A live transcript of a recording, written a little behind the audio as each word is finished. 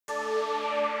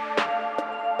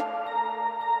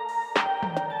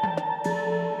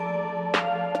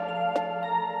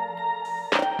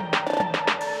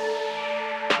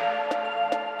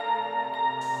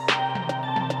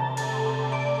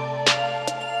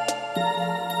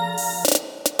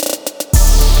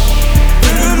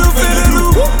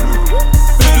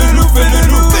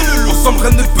Ensemble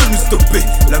rien ne peut nous stopper,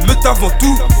 la meute avant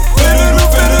tout. Fais le loup,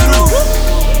 fais le loup.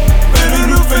 Fais le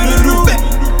loup, fais le loup. Fais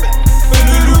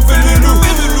le loup, fais le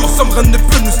loup. Ensemble rien ne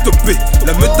peut nous stopper,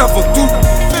 la meute avant tout.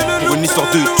 Pour une histoire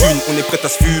de thunes, on est prêt à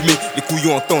se fumer. Les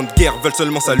couillons en temps de guerre veulent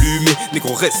seulement s'allumer.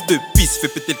 Négro reste de pisse, fait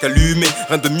péter le calumet.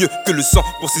 Rien de mieux que le sang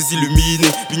pour ces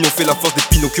illuminés. L'union fait la force des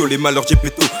Pinocchio, les malheurs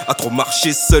Gepetto. À trop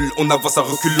marcher seul, on avance à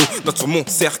reculons. Note sur mon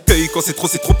cercueil, quand c'est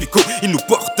trop picot. Il nous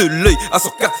porte l'œil, à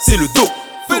s'en casser le dos.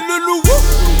 Fais le loup.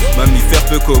 Mammifère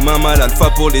peu commun, mal alpha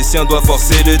pour les siens doit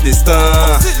forcer le destin.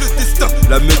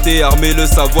 La meute est armée, le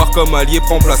savoir comme allié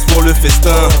prend place pour le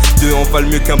festin. Deux en valent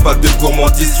mieux qu'un pack de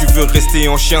gourmandise. Tu veux rester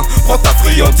en chien, prends ta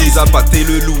friandise. Abattre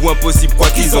le loup, impossible quoi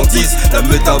qu'ils en disent. La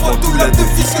meute avant tout, la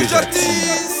devise que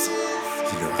j'attise.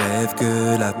 J'ai le rêve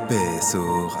que la paix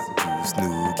saura tous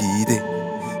nous guider.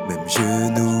 Même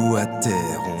genoux à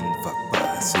terre, on ne va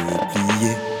pas se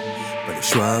plier. Pas le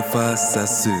choix face à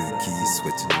ceux qui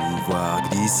souhaitent nous voir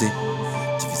glisser.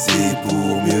 Diviser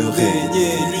pour mieux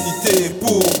régner, l'unité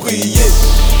pour briller.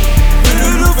 Fais le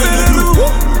loup, fais le loup.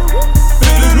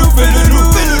 Fais le loup, fais le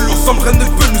loup. Ensemble rien ne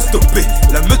peut nous stopper,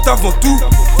 la meute avant tout.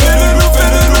 Fais le loup, fais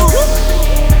le loup.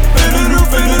 Fais le loup,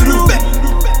 fais le loup. Fais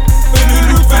le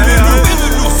loup, fais le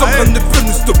loup. Ensemble rien ne peut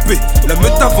nous stopper, la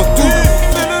meute avant tout.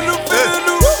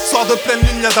 Soir de pleine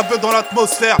ligne, y'a d'un peu dans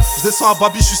l'atmosphère. Je descends à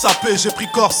Babi, je suis sapé, j'ai pris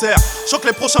corsaire. Je sens que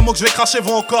les prochains mots que je vais cracher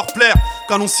vont encore plaire.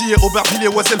 Canoncier, Aubervilliers,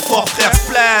 ouais c'est le fort frère.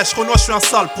 Splash, Renoir, je suis un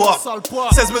sale poids.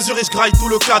 16 mesurés, je graille tout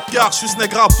le 4 quarts. Je suis ce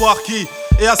nègre à Parky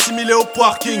et assimilé au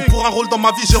parking. Pour un rôle dans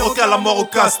ma vie, j'ai recalé la mort au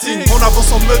casting. On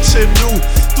avance en meute chez nous,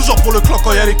 toujours pour le clan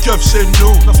quand y'a les keufs chez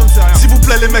nous. S'il vous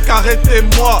plaît les mecs,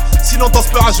 arrêtez-moi. Sinon dans ce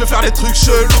peurage, je vais faire les trucs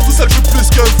chelous. Tout seul, je suis plus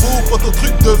que vous, pote au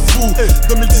truc de fou.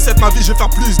 2017, ma vie, je vais faire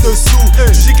plus de sous.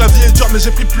 Tu dis que la vie est dure, mais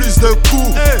j'ai pris plus de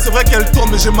coups. C'est vrai qu'elle tourne,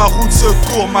 mais j'ai ma roue de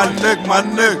secours. Ma nègre. J'ai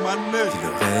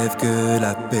le rêve que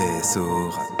la paix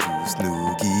saura tous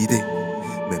nous guider.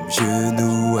 Même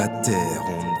genoux à terre,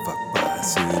 on ne va pas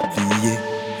se plier.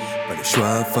 Pas le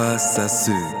choix face à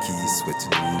ceux qui souhaitent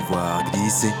nous voir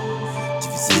glisser.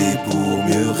 Diviser pour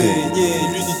mieux régner,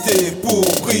 l'unité pour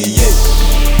briller.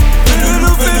 Fais le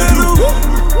loup, fais le loup.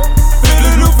 Fais le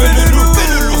loup, fais le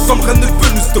loup. Ensemble rien ne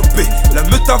peut nous stopper, la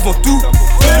meute avant tout.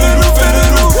 Fais le loup, fais le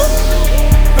loup.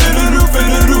 Fais le loup, fais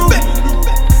le loup.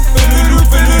 Fais le loup,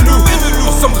 fais le loup.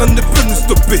 Ensemble rien ne peut nous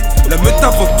stopper, la meute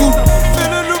avant tout. Fais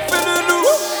le loup, fais le loup.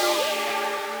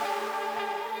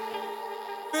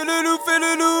 Fais le loup, fais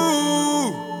le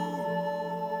loup.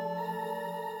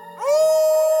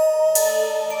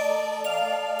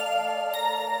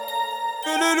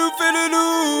 Fais le loup, fais le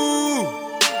loup.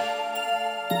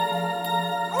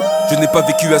 Je n'ai pas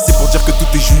vécu assez pour dire que tout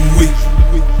est joué.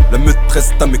 La meute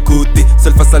reste à mes côtés.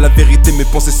 Seule face à la vérité, mes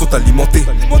pensées sont alimentées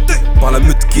par la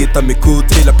meute qui est à mes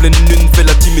côtés. La pleine lune fait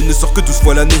la dîme et ne sort que 12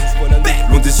 fois l'année.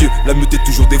 Loin des yeux, la meute est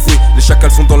toujours dévouée. Les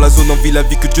chacals sont dans la zone, envie la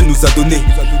vie que Dieu nous a donnée.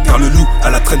 Car le loup à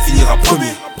la traîne finira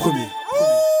premier. Fais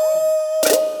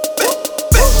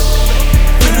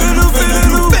le loup, fais le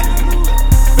loup.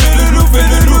 Fais le loup, fais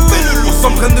le loup.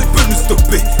 Ensemble rien ne peut nous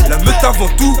stopper, la meute avant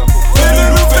tout.